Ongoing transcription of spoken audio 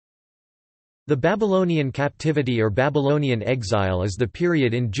The Babylonian captivity or Babylonian exile is the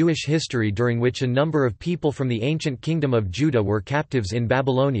period in Jewish history during which a number of people from the ancient kingdom of Judah were captives in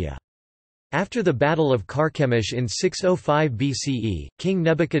Babylonia. After the Battle of Carchemish in 605 BCE, King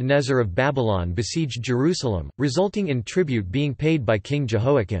Nebuchadnezzar of Babylon besieged Jerusalem, resulting in tribute being paid by King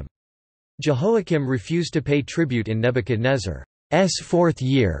Jehoiakim. Jehoiakim refused to pay tribute in Nebuchadnezzar's fourth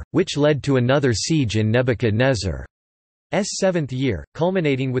year, which led to another siege in Nebuchadnezzar's seventh year,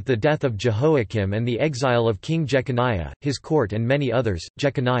 culminating with the death of Jehoiakim and the exile of King Jeconiah, his court and many others.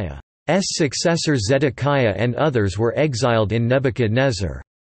 Jeconiah's successor Zedekiah and others were exiled in Nebuchadnezzar's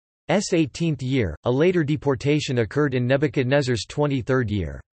 18th year. A later deportation occurred in Nebuchadnezzar's 23rd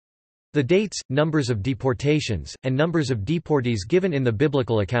year. The dates, numbers of deportations, and numbers of deportees given in the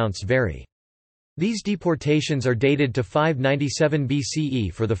biblical accounts vary. These deportations are dated to 597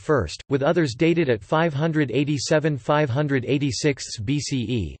 BCE for the first, with others dated at 587–586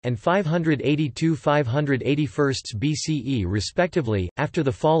 BCE, and 582–581 BCE respectively. After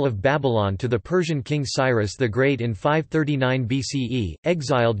the fall of Babylon to the Persian king Cyrus the Great in 539 BCE,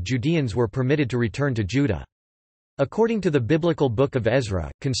 exiled Judeans were permitted to return to Judah. According to the biblical Book of Ezra,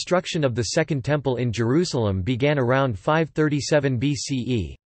 construction of the Second Temple in Jerusalem began around 537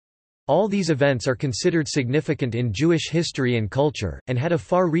 BCE. All these events are considered significant in Jewish history and culture, and had a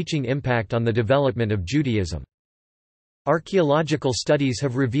far-reaching impact on the development of Judaism. Archaeological studies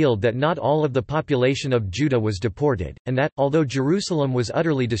have revealed that not all of the population of Judah was deported, and that, although Jerusalem was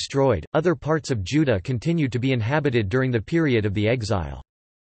utterly destroyed, other parts of Judah continued to be inhabited during the period of the exile.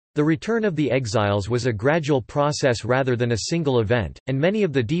 The return of the exiles was a gradual process rather than a single event, and many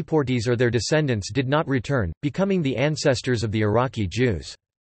of the deportees or their descendants did not return, becoming the ancestors of the Iraqi Jews.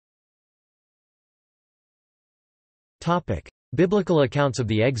 Biblical accounts of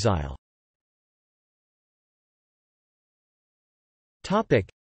the exile.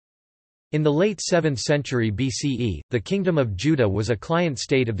 In the late 7th century BCE, the Kingdom of Judah was a client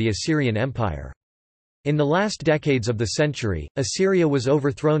state of the Assyrian Empire. In the last decades of the century, Assyria was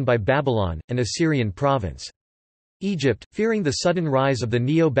overthrown by Babylon, an Assyrian province. Egypt, fearing the sudden rise of the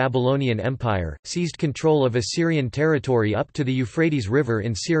Neo-Babylonian Empire, seized control of Assyrian territory up to the Euphrates River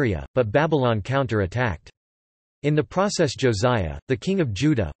in Syria, but Babylon counter-attacked. In the process Josiah, the king of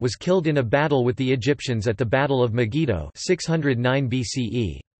Judah, was killed in a battle with the Egyptians at the Battle of Megiddo 609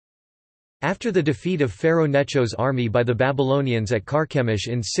 BCE. After the defeat of Pharaoh Necho's army by the Babylonians at Carchemish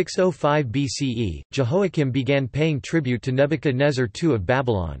in 605 BCE, Jehoiakim began paying tribute to Nebuchadnezzar II of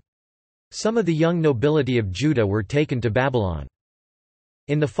Babylon. Some of the young nobility of Judah were taken to Babylon.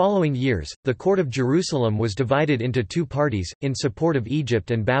 In the following years, the court of Jerusalem was divided into two parties, in support of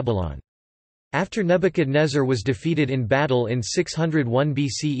Egypt and Babylon. After Nebuchadnezzar was defeated in battle in 601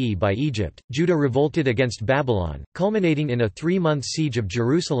 BCE by Egypt, Judah revolted against Babylon, culminating in a 3-month siege of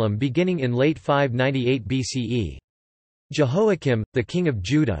Jerusalem beginning in late 598 BCE. Jehoiakim, the king of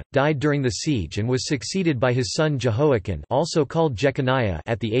Judah, died during the siege and was succeeded by his son Jehoiachin, also called Jeconiah,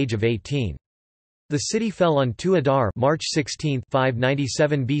 at the age of 18. The city fell on 2 Adar March 16,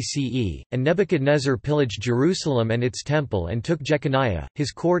 597 BCE, and Nebuchadnezzar pillaged Jerusalem and its temple and took Jeconiah,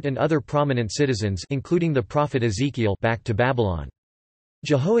 his court and other prominent citizens including the prophet Ezekiel back to Babylon.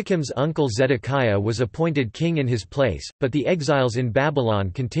 Jehoiakim's uncle Zedekiah was appointed king in his place, but the exiles in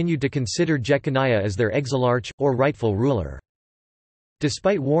Babylon continued to consider Jeconiah as their exilarch, or rightful ruler.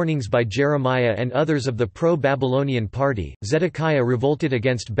 Despite warnings by Jeremiah and others of the pro-Babylonian party, Zedekiah revolted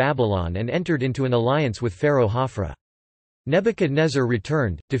against Babylon and entered into an alliance with Pharaoh Hophra. Nebuchadnezzar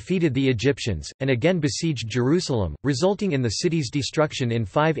returned, defeated the Egyptians, and again besieged Jerusalem, resulting in the city's destruction in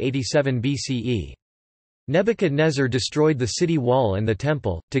 587 BCE. Nebuchadnezzar destroyed the city wall and the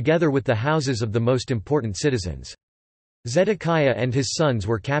temple, together with the houses of the most important citizens. Zedekiah and his sons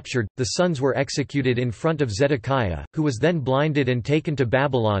were captured, the sons were executed in front of Zedekiah, who was then blinded and taken to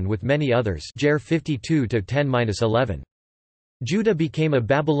Babylon with many others. Jer 52–10–11. Judah became a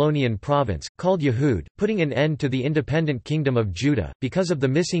Babylonian province, called Yehud, putting an end to the independent kingdom of Judah. Because of the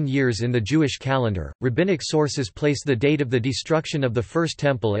missing years in the Jewish calendar, rabbinic sources place the date of the destruction of the First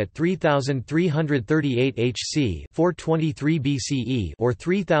Temple at 3338 HC 423 BCE or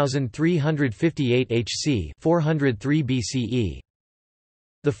 3358 HC 403 BCE.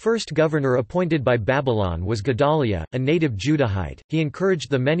 The first governor appointed by Babylon was Gedaliah, a native Judahite. He encouraged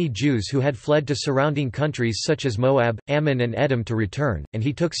the many Jews who had fled to surrounding countries such as Moab, Ammon and Edom to return, and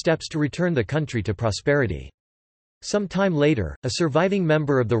he took steps to return the country to prosperity. Some time later, a surviving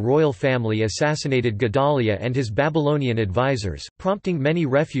member of the royal family assassinated Gedaliah and his Babylonian advisors, prompting many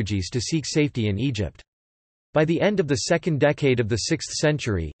refugees to seek safety in Egypt. By the end of the second decade of the 6th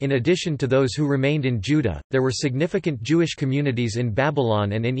century, in addition to those who remained in Judah, there were significant Jewish communities in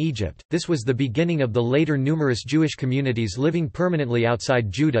Babylon and in Egypt. This was the beginning of the later numerous Jewish communities living permanently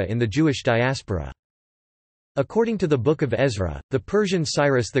outside Judah in the Jewish diaspora. According to the Book of Ezra, the Persian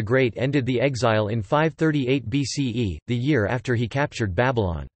Cyrus the Great ended the exile in 538 BCE, the year after he captured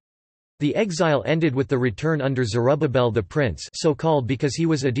Babylon. The exile ended with the return under Zerubbabel the prince, so called because he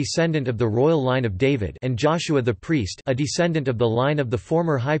was a descendant of the royal line of David, and Joshua the priest, a descendant of the line of the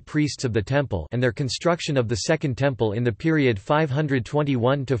former high priests of the temple, and their construction of the Second Temple in the period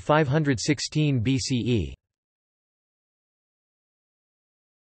 521 to 516 BCE.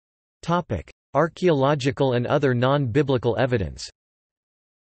 Topic: Archaeological and other non-biblical evidence.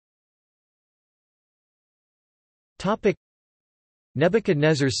 Topic: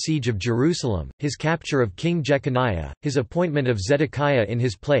 Nebuchadnezzar's siege of Jerusalem, his capture of King Jeconiah, his appointment of Zedekiah in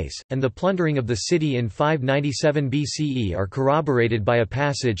his place, and the plundering of the city in 597 BCE are corroborated by a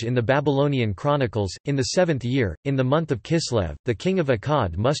passage in the Babylonian Chronicles. In the 7th year, in the month of Kislev, the king of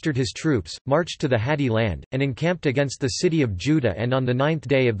Akkad mustered his troops, marched to the Hatti land, and encamped against the city of Judah, and on the 9th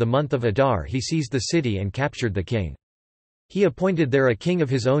day of the month of Adar he seized the city and captured the king. He appointed there a king of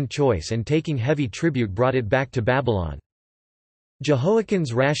his own choice and taking heavy tribute brought it back to Babylon.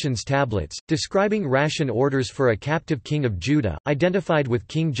 Jehoiachin's rations tablets, describing ration orders for a captive king of Judah, identified with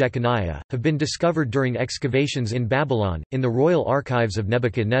King Jeconiah, have been discovered during excavations in Babylon, in the royal archives of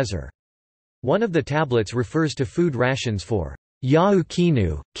Nebuchadnezzar. One of the tablets refers to food rations for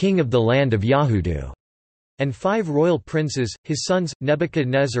Yahu-Kinu, king of the land of Yahudu, and 5 royal princes, his sons.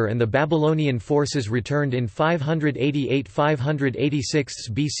 Nebuchadnezzar and the Babylonian forces returned in 588–586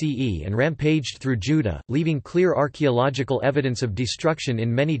 BCE and rampaged through Judah, leaving clear archaeological evidence of destruction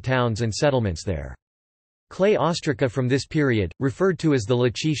in many towns and settlements there. Clay ostraca from this period, referred to as the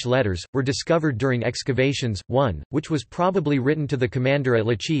Lachish letters, were discovered during excavations. One, which was probably written to the commander at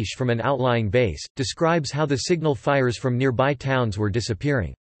Lachish from an outlying base, describes how the signal fires from nearby towns were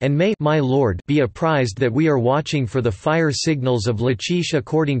disappearing. And may my lord be apprised that we are watching for the fire signals of Lachish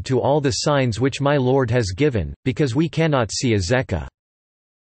according to all the signs which my lord has given, because we cannot see Azekah.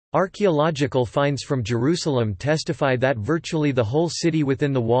 Archaeological finds from Jerusalem testify that virtually the whole city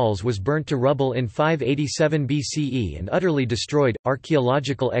within the walls was burnt to rubble in 587 BCE and utterly destroyed.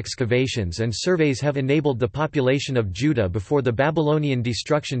 Archaeological excavations and surveys have enabled the population of Judah before the Babylonian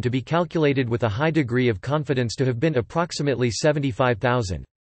destruction to be calculated with a high degree of confidence to have been approximately 75,000.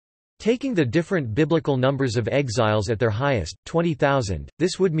 Taking the different biblical numbers of exiles at their highest, 20,000,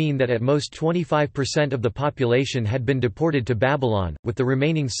 this would mean that at most 25% of the population had been deported to Babylon, with the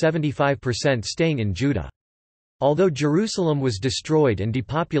remaining 75% staying in Judah. Although Jerusalem was destroyed and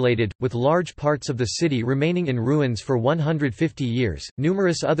depopulated, with large parts of the city remaining in ruins for 150 years,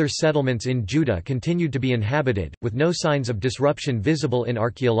 numerous other settlements in Judah continued to be inhabited, with no signs of disruption visible in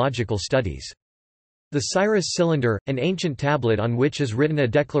archaeological studies. The Cyrus cylinder, an ancient tablet on which is written a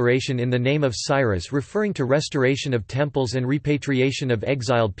declaration in the name of Cyrus referring to restoration of temples and repatriation of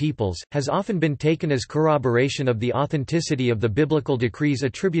exiled peoples, has often been taken as corroboration of the authenticity of the biblical decrees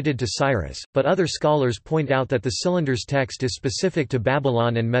attributed to Cyrus, but other scholars point out that the cylinder's text is specific to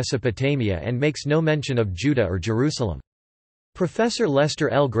Babylon and Mesopotamia and makes no mention of Judah or Jerusalem. Professor Lester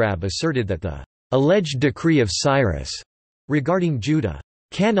L. Grab asserted that the alleged decree of Cyrus regarding Judah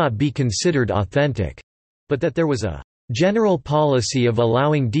cannot be considered authentic, but that there was a general policy of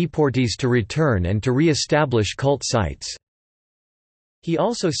allowing deportees to return and to re-establish cult sites. He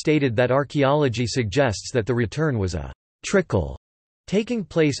also stated that archaeology suggests that the return was a trickle, taking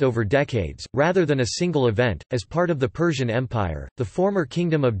place over decades, rather than a single event. As part of the Persian Empire, the former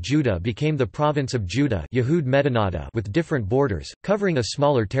kingdom of Judah became the province of Judah, Yehud Medinata, with different borders, covering a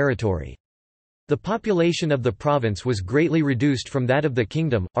smaller territory. The population of the province was greatly reduced from that of the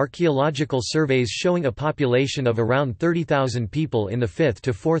kingdom. Archaeological surveys showing a population of around 30,000 people in the 5th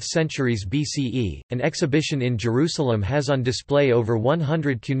to 4th centuries BCE. An exhibition in Jerusalem has on display over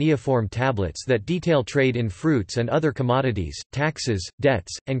 100 cuneiform tablets that detail trade in fruits and other commodities, taxes,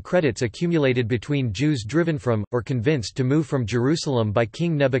 debts, and credits accumulated between Jews driven from, or convinced to move from Jerusalem by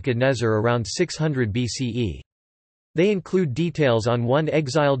King Nebuchadnezzar around 600 BCE. They include details on one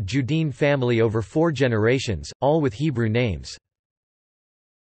exiled Judean family over 4 generations, all with Hebrew names.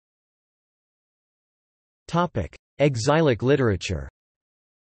 Exilic literature.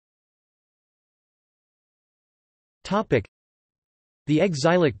 The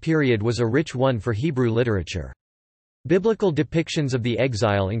exilic period was a rich one for Hebrew literature. Biblical depictions of the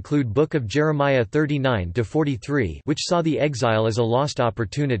exile include Book of Jeremiah 39–43, which saw the exile as a lost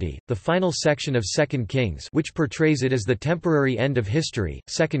opportunity, the final section of 2 Kings, which portrays it as the temporary end of history,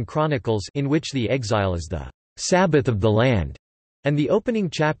 2 Chronicles, in which the exile is the Sabbath of the land, and the opening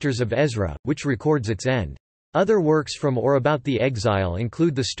chapters of Ezra, which records its end. Other works from or about the exile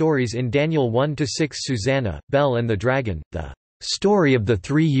include the stories in Daniel 1-6 Susanna, Bel and the Dragon, the story of the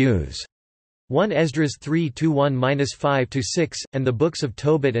three youths, 1 Esdras 3-1-5-6, and the books of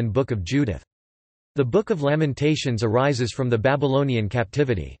Tobit and Book of Judith. The Book of Lamentations arises from the Babylonian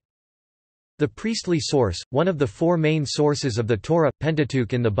captivity. The priestly source, one of the four main sources of the Torah,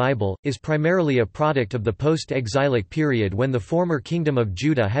 Pentateuch in the Bible, is primarily a product of the post-exilic period when the former kingdom of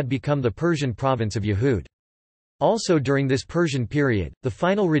Judah had become the Persian province of Yehud. Also during this Persian period, the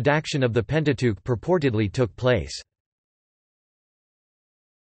final redaction of the Pentateuch purportedly took place.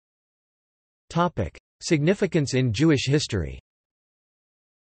 Significance in Jewish history.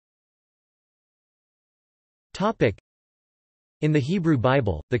 In the Hebrew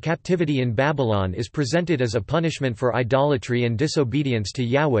Bible, the captivity in Babylon is presented as a punishment for idolatry and disobedience to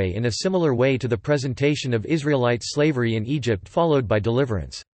Yahweh in a similar way to the presentation of Israelite slavery in Egypt followed by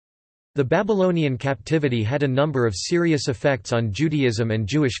deliverance. The Babylonian captivity had a number of serious effects on Judaism and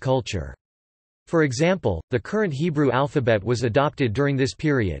Jewish culture. For example, the current Hebrew alphabet was adopted during this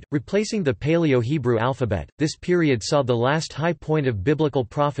period, replacing the Paleo-Hebrew alphabet. This period saw the last high point of biblical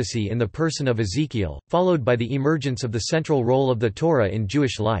prophecy in the person of Ezekiel, followed by the emergence of the central role of the Torah in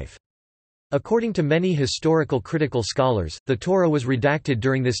Jewish life. According to many historical critical scholars, the Torah was redacted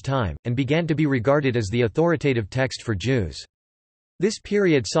during this time, and began to be regarded as the authoritative text for Jews. This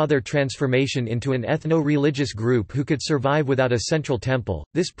period saw their transformation into an ethno-religious group who could survive without a central temple.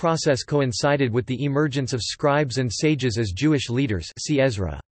 This process coincided with the emergence of scribes and sages as Jewish leaders. See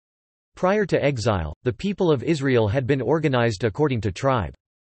Ezra. Prior to exile, the people of Israel had been organized according to tribe.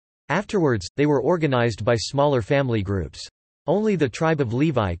 Afterwards, they were organized by smaller family groups. Only the tribe of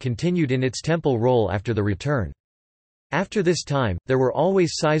Levi continued in its temple role after the return. After this time, there were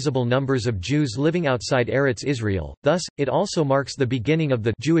always sizable numbers of Jews living outside Eretz Israel, thus, it also marks the beginning of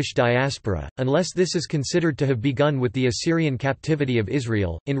the Jewish diaspora, unless this is considered to have begun with the Assyrian captivity of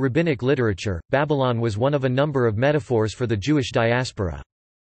Israel. In rabbinic literature, Babylon was one of a number of metaphors for the Jewish diaspora.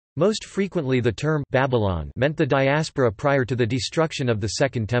 Most frequently the term Babylon meant the diaspora prior to the destruction of the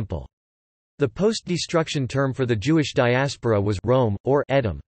Second Temple. The post-destruction term for the Jewish diaspora was Rome, or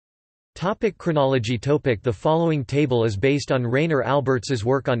Edom. Chronology. The following table is based on Rainer Alberts's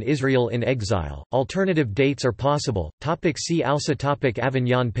work on Israel in exile. Alternative dates are possible. See also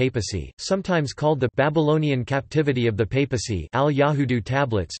Avignon Papacy, sometimes called the Babylonian captivity of the Papacy. Al-Yahudu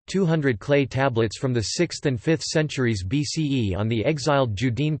tablets, 200 clay tablets from the 6th and 5th centuries BCE on the exiled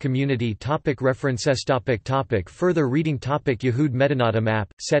Judean community. References. Further reading. Yehud Medinata Map,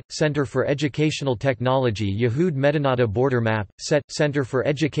 Set, Center for Educational Technology. Yehud Medinata Border Map, Set, Center for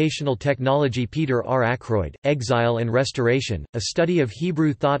Educational Technology. Peter R. Ackroyd, Exile and Restoration, A Study of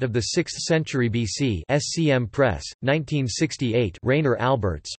Hebrew Thought of the 6th Century BC. SCM Press, 1968. Rainer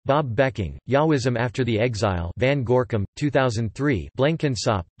Alberts, Bob Becking, Yahwism After the Exile. Van Gorkum, 2003.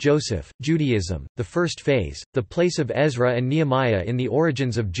 Blenkinsop, Joseph, Judaism, The First Phase, The Place of Ezra and Nehemiah in the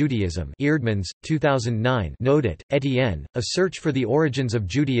Origins of Judaism. Eerdmans, 2009. Nodet, Etienne, A Search for the Origins of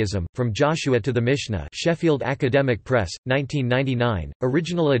Judaism, From Joshua to the Mishnah. Sheffield Academic Press, 1999.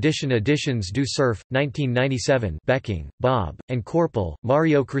 Original edition. Editions du Cerf, 1997. Becking, Bob, and Corpel,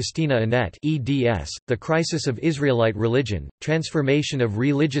 Mario Christina Annette eds. The Crisis of Israelite Religion, Transformation of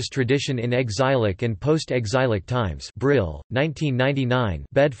Religious Tradition in Exilic and Post-Exilic Times. Brill, 1999.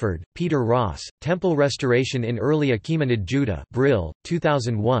 Bedford, Peter Ross, Temple Restoration in Early Achaemenid Judah. Brill,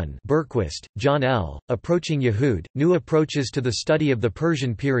 2001. Berquist, John L., Approaching Yehud, New Approaches to the Study of the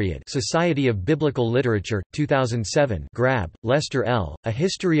Persian Period. Society of Biblical Literature, 2007. Grab, Lester L., A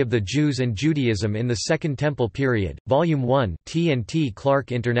History of the Jews and Judaism in the Second Temple Period, Volume 1, T&T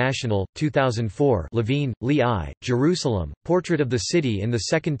Clark International, 2004. Levine, Lee I., Jerusalem, Portrait of the City in the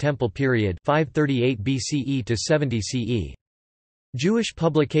Second Temple Period, 538 BCE to 70 CE. Jewish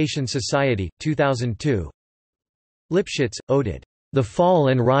Publication Society, 2002. Lipschitz, Oded. The Fall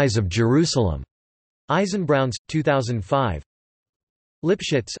and Rise of Jerusalem. Eisenbrauns, 2005.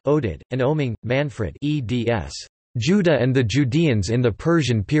 Lipschitz, Oded, and Oming, Manfred eds. Judah and the Judeans in the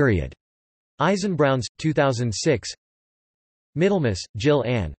Persian Period. Eisenbrauns, 2006. Middlemas, Jill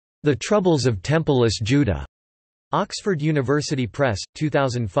Ann. The Troubles of Templeless Judah. Oxford University Press,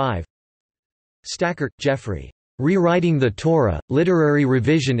 2005. Stackert, Jeffrey. Rewriting the Torah, Literary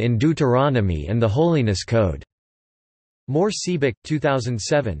Revision in Deuteronomy and the Holiness Code. Moore Siebeck,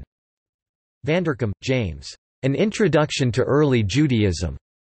 2007. Vanderkam, James. An Introduction to Early Judaism.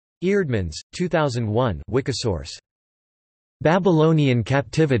 Eerdmans, 2001. Wikisource. Babylonian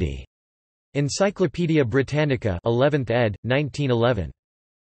Captivity. Encyclopædia Britannica, 11th ed., 1911.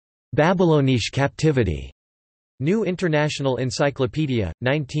 Babylonische Captivity. New International Encyclopedia,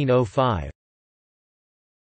 1905.